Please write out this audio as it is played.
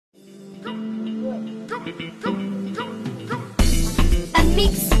A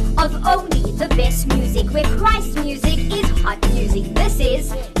mix of only the best music, where Christ music is hot music. This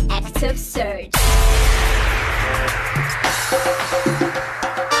is Active Surge.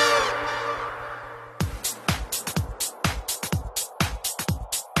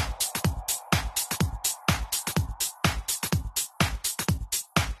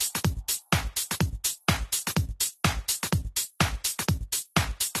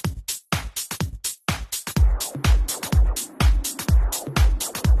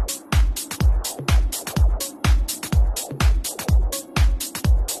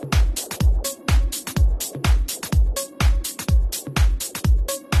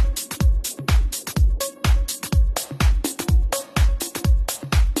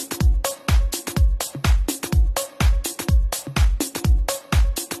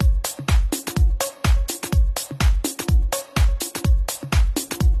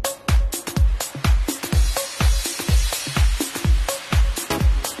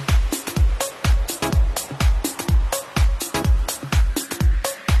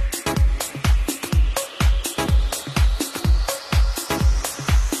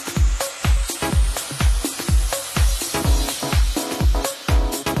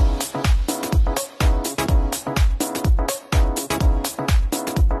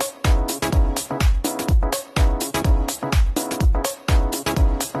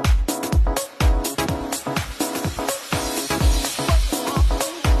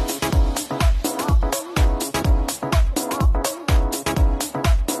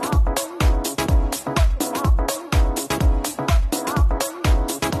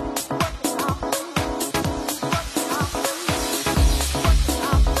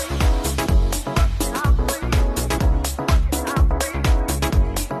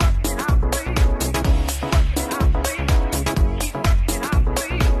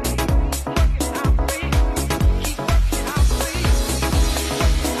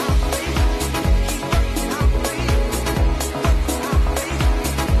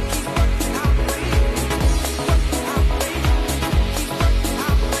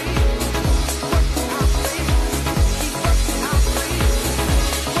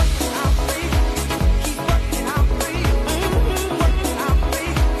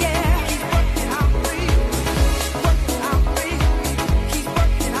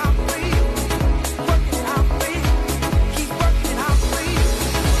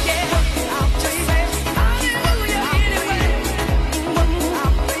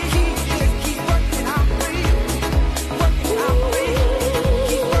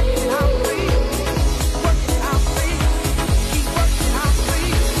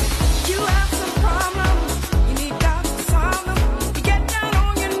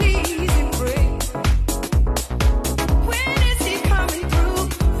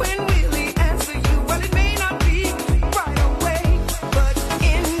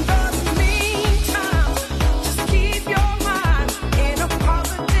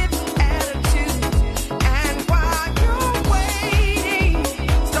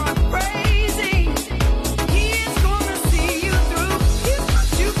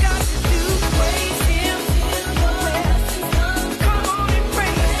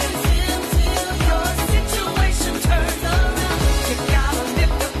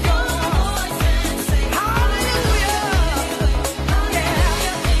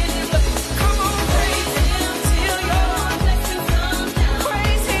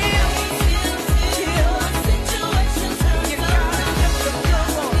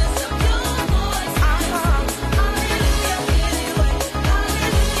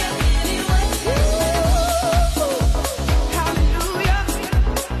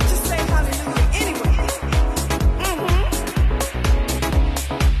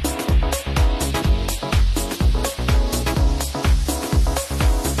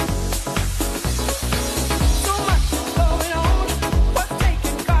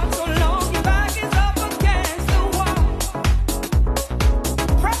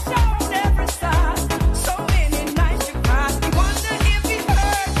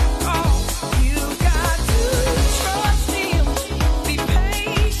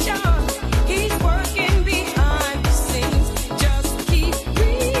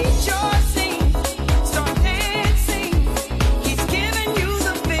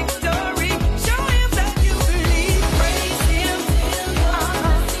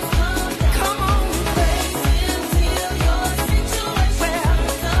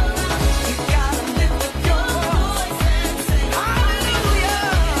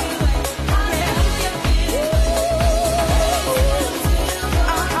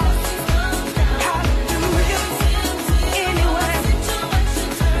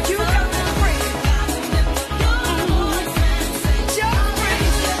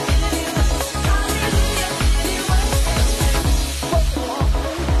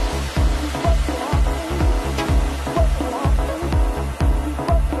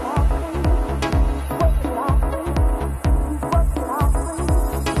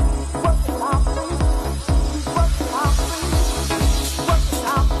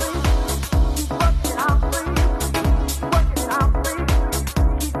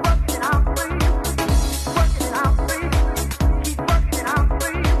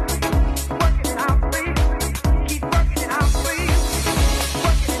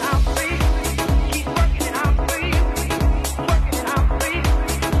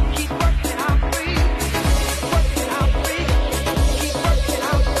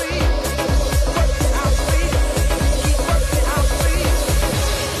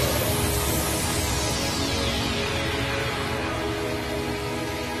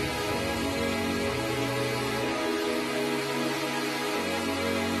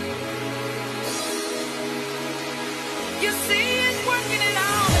 working it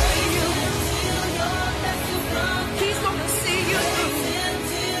out for you. He's gonna see you through.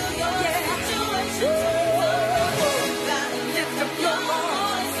 Yeah. Lift up your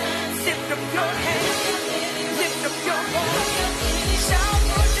voice, lift up your hands, lift up your voice, shout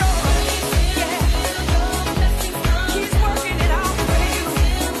for joy. Yeah. He's working it out for you.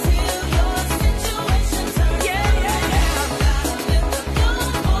 Yeah, yeah, yeah.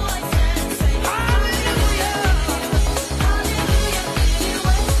 Hallelujah.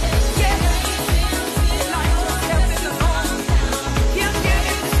 Yeah. Light yourself in the Lord. He'll get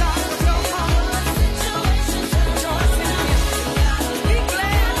inside of your heart. Rejoice in Him. Be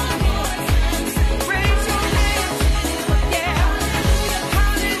glad. Raise your hands. Yeah.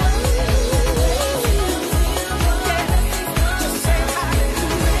 Hallelujah. Yeah. Just say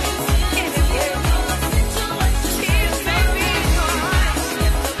hallelujah. Anyway. Tears may be in your eyes. Yeah.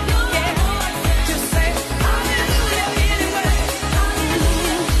 Just say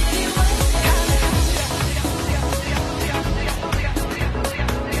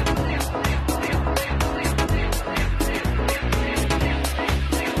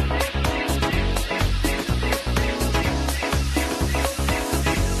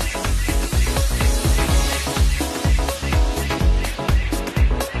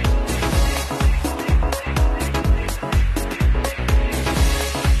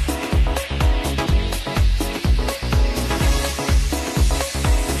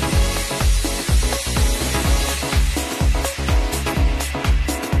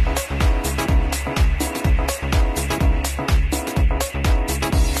anyway.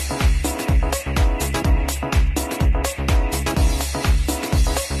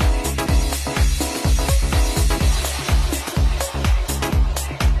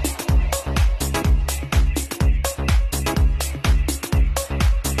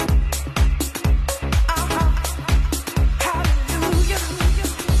 Hallelujah.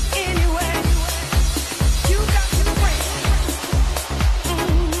 Anyway, you got to praise Him.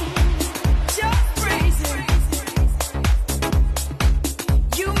 Just praise Him.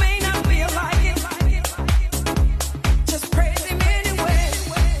 You may not feel like it. Just praise Him anyway.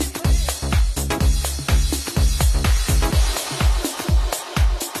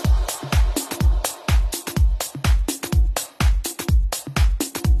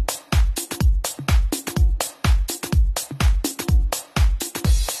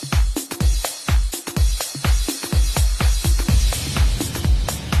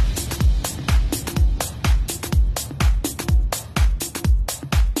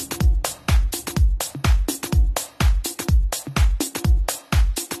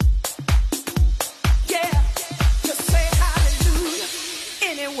 Yeah, just say hallelujah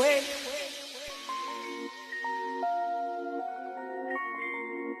anyway.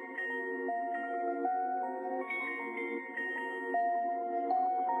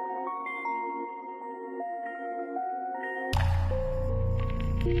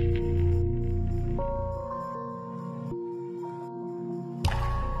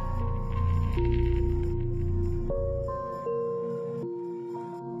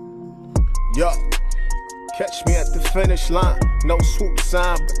 Yo, catch me at the finish line. No swoop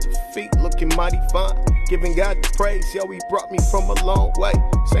sign, but the feet looking mighty fine. Giving God the praise, yo, He brought me from a long way.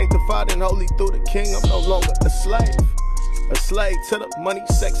 Sanctified and holy through the King, I'm no longer a slave. A slave to the money,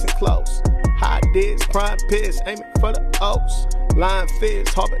 sex, and clothes. High dids, prime peers, aiming for the O's. Lying fears,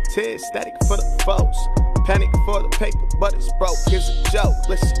 harbor tears, static for the foes. Panic for the paper, but it's broke, here's a joke.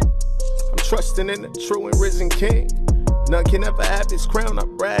 Listen, I'm trusting in the true and risen King. None can ever have this crown, I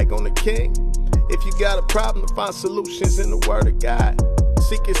brag on the King. If you got a problem, find solutions in the Word of God.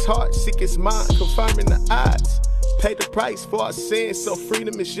 Seek His heart, seek His mind, confirming the odds. Pay the price for our sins, so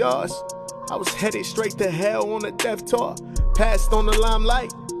freedom is yours. I was headed straight to hell on a death tour. Passed on the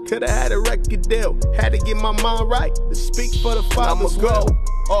limelight, could've had a record deal. Had to get my mind right to speak for the Father's will.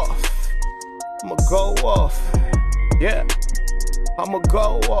 I'ma go off, yeah. I'ma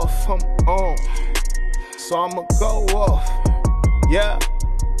go off, I'm on. So I'ma go off, yeah.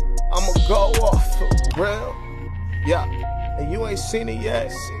 I'ma go off for real, yeah. And you ain't seen it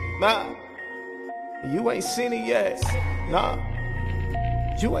yet, nah. You ain't seen it yet, nah.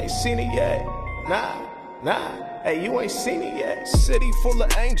 You ain't seen it yet, nah. Hey, you ain't seen it yet. City full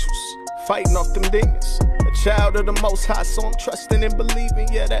of angels, fighting off them demons. A child of the Most High, so I'm trusting and believing.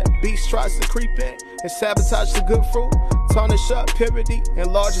 Yeah, that beast tries to creep in and sabotage the good fruit. Tarnish up purity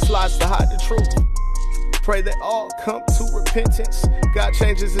and largest lies to hide the truth. Pray that all come to repentance. God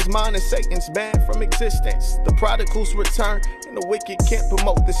changes his mind and Satan's banned from existence. The prodigals return and the wicked can't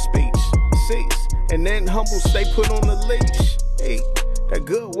promote the speech. Cease, and then humble stay put on the leash. That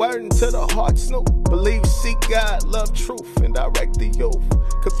good word into the heart, Snoop. Believe, seek God, love truth, and direct the youth.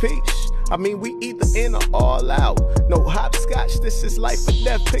 Capiche? I mean, we either in or all out. No hopscotch, this is life or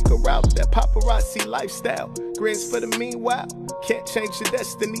death. Pick a route, that paparazzi lifestyle. Grins for the meanwhile. Can't change your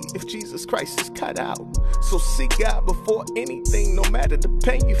destiny if Jesus Christ is cut out. So seek God before anything. No matter the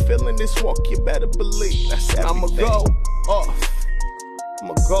pain you feel in this walk, you better believe. That's everything. I'ma go off.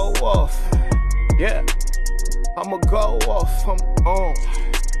 I'ma go off. Yeah. I'ma go off. I'm on.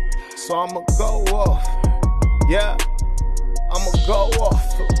 So I'ma go off. Yeah. I'ma go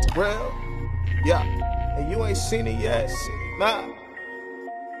off for real. Yeah. And you ain't seen it yet. Nah.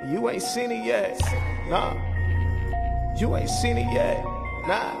 You ain't seen it yet. Nah. You ain't seen it yet.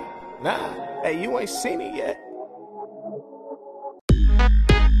 Nah. Hey, you ain't seen it yet.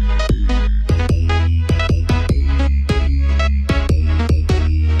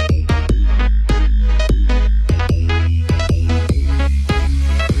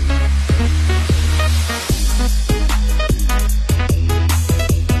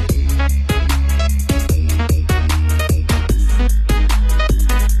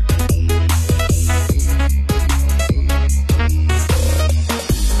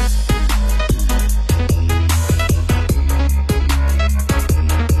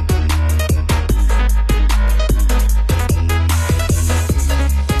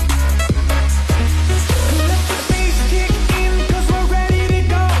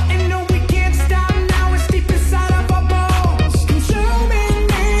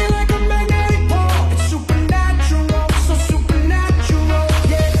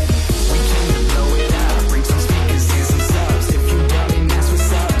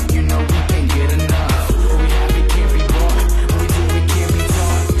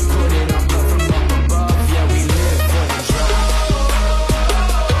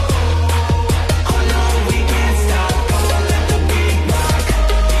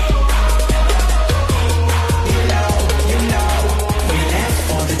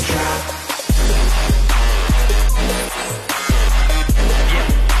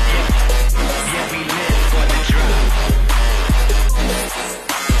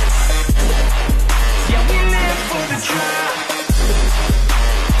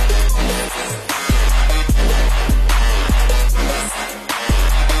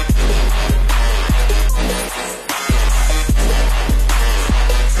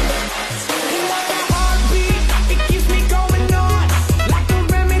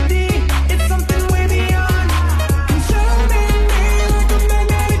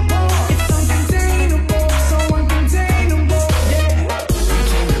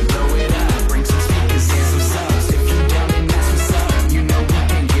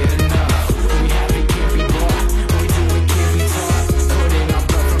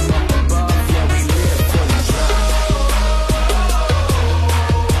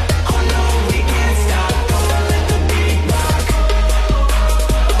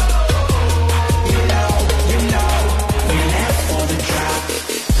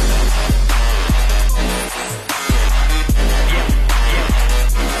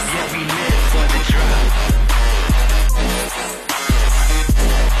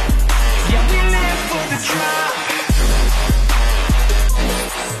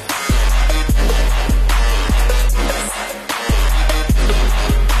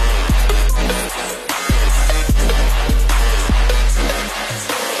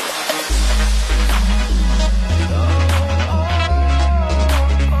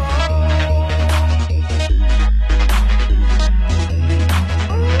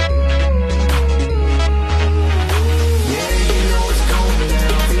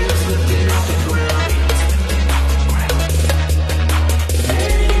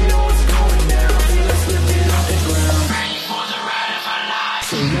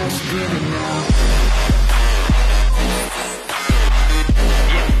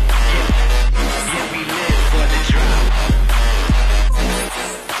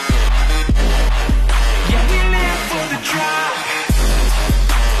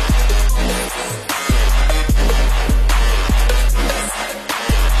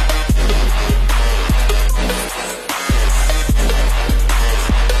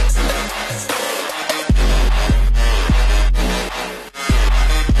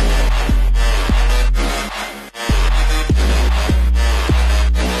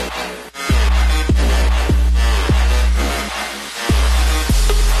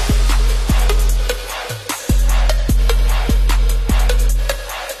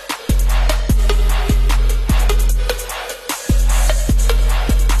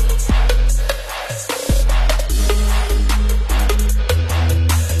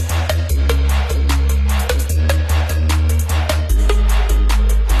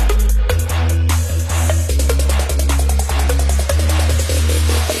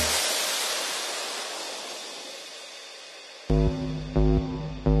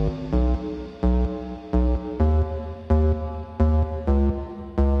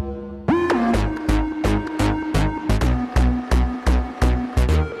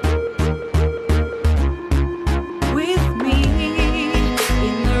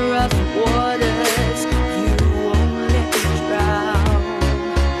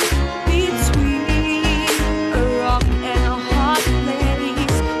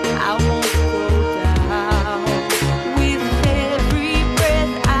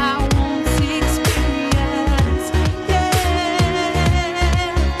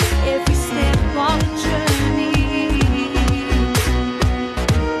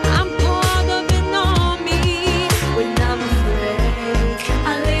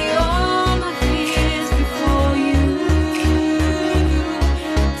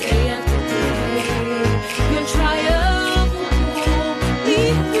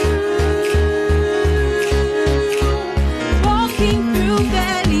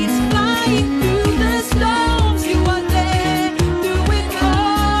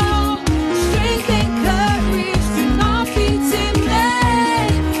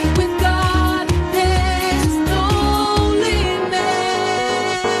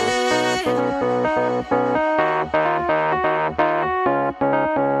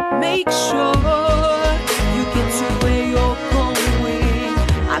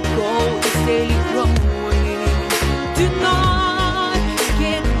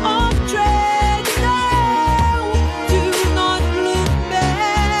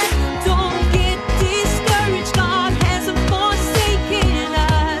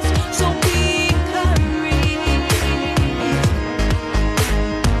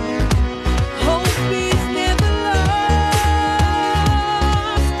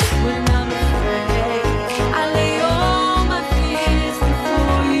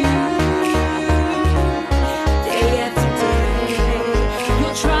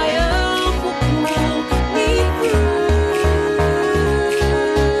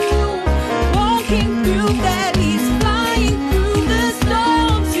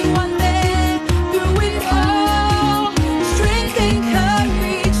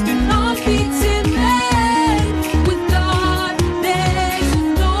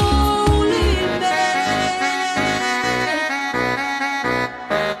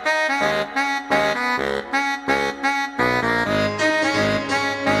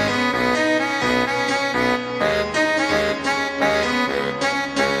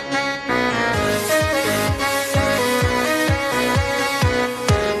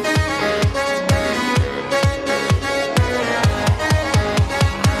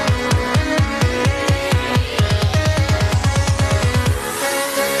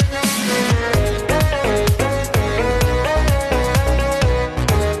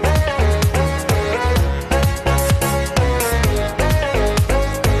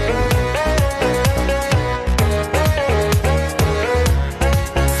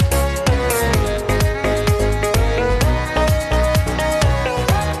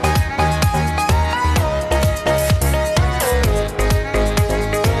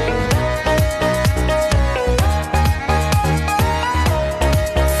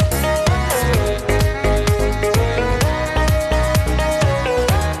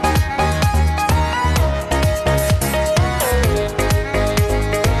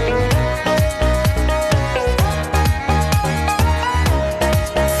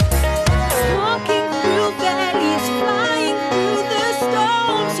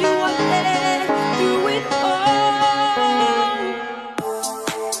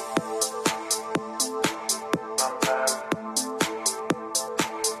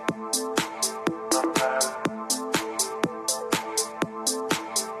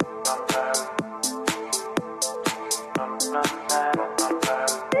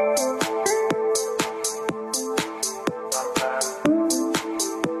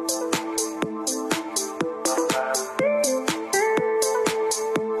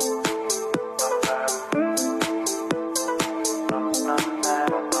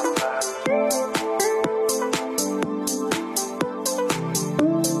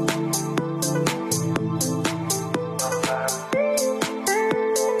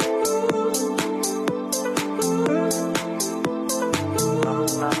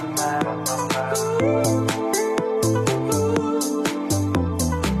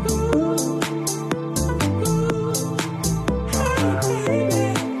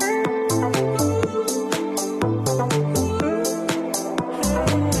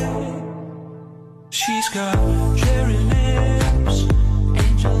 got cherry lips,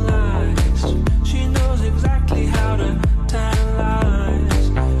 angel eyes. She knows exactly how to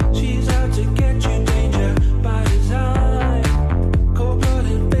tantalize. She's out to get you, danger by design.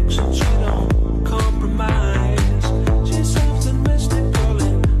 Cold-blooded vixen, she don't compromise. She's something mystical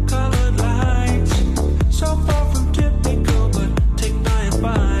in colored lights. So far from typical, but take my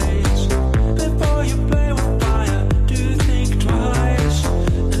advice. Before you play with fire, do think twice.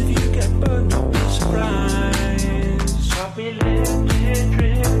 And if you get burned, don't be surprised. Softly lifted,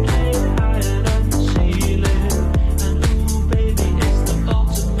 drifted higher than the ceiling. And ooh, baby, it's the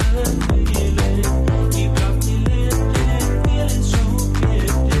ultimate feeling. You got me lifted, feeling so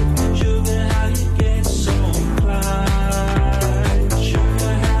gifted. Sugar, how you get so fly.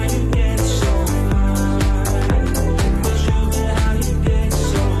 Sugar, how you get so fly. Sugar, how you get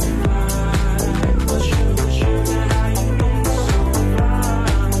so fly. Sugar, sugar, how you get so fly.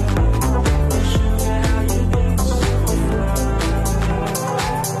 Sugar, how you get so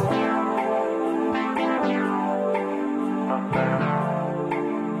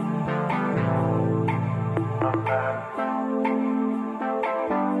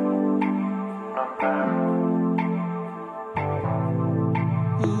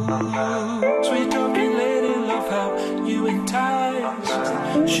Sweet talking lady, love how you entice.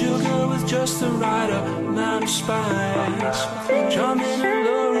 Sugar with just the right amount of spice. Charming,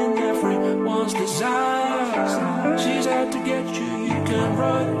 alluring, everyone's desire. She's out to get you, you can't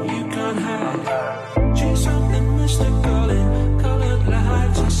run, you can't hide. She's something mystical in colored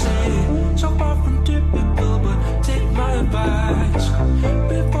lights. I say, so far from typical, but take my advice.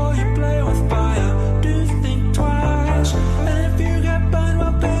 Before you play with fire, do think twice. And if you get burned,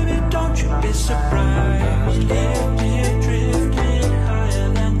 well, baby, don't you be surprised. Lifted, drifted higher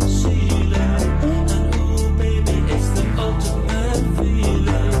than the ceiling. And ooh, baby, it's the ultimate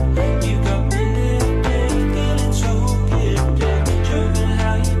feeling. You got me lifted, feeling so gifted. Sugar,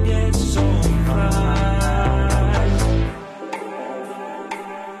 how you get so fly.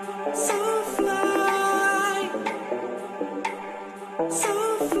 So fly. So